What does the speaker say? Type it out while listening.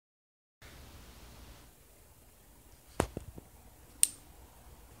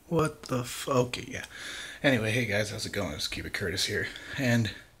What the okay, yeah. Anyway, hey guys, how's it going? It's Keep It Curtis here. And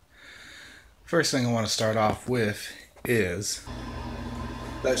first thing I want to start off with is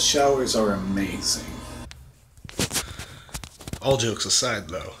that showers are amazing. All jokes aside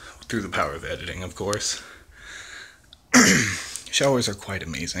though, through the power of editing, of course. Showers are quite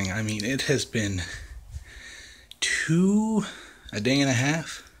amazing. I mean, it has been a day and a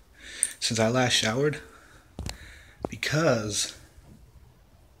half since I last showered because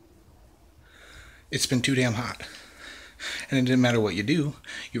it's been too damn hot. And it didn't matter what you do,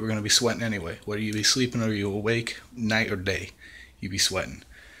 you were going to be sweating anyway. Whether you be sleeping or you awake, night or day, you'd be sweating.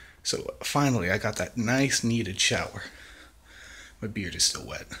 So finally, I got that nice needed shower. My beard is still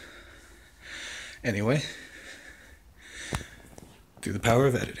wet. Anyway, through the power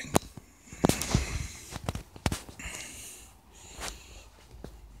of editing.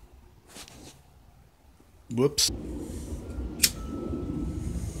 Whoops.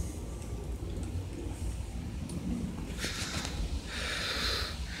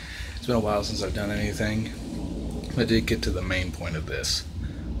 It's been a while since I've done anything. I did get to the main point of this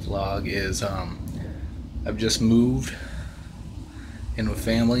vlog is I've just moved in with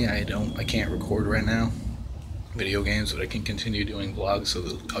family. I can't record right now video games, but I can continue doing vlogs,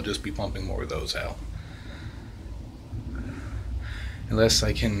 so I'll just be pumping more of those out. Unless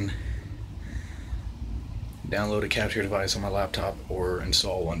I can download a capture device on my laptop or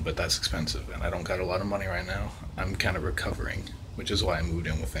install one, but that's expensive and I don't got a lot of money right now. I'm kind of recovering, which is why I moved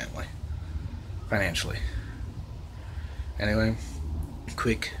in with family financially. Anyway,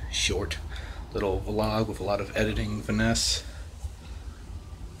 quick, short little vlog with a lot of editing finesse.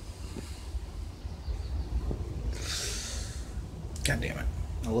 God damn it,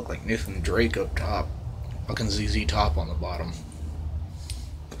 I look like Nathan Drake up top, fucking ZZ Top on the bottom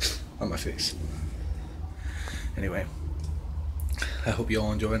on my face. Anyway, I hope you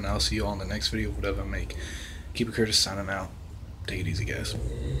all enjoy it, and I'll see you all in the next video, whatever I make. Keep It Curtis signing out. Take it easy, guys.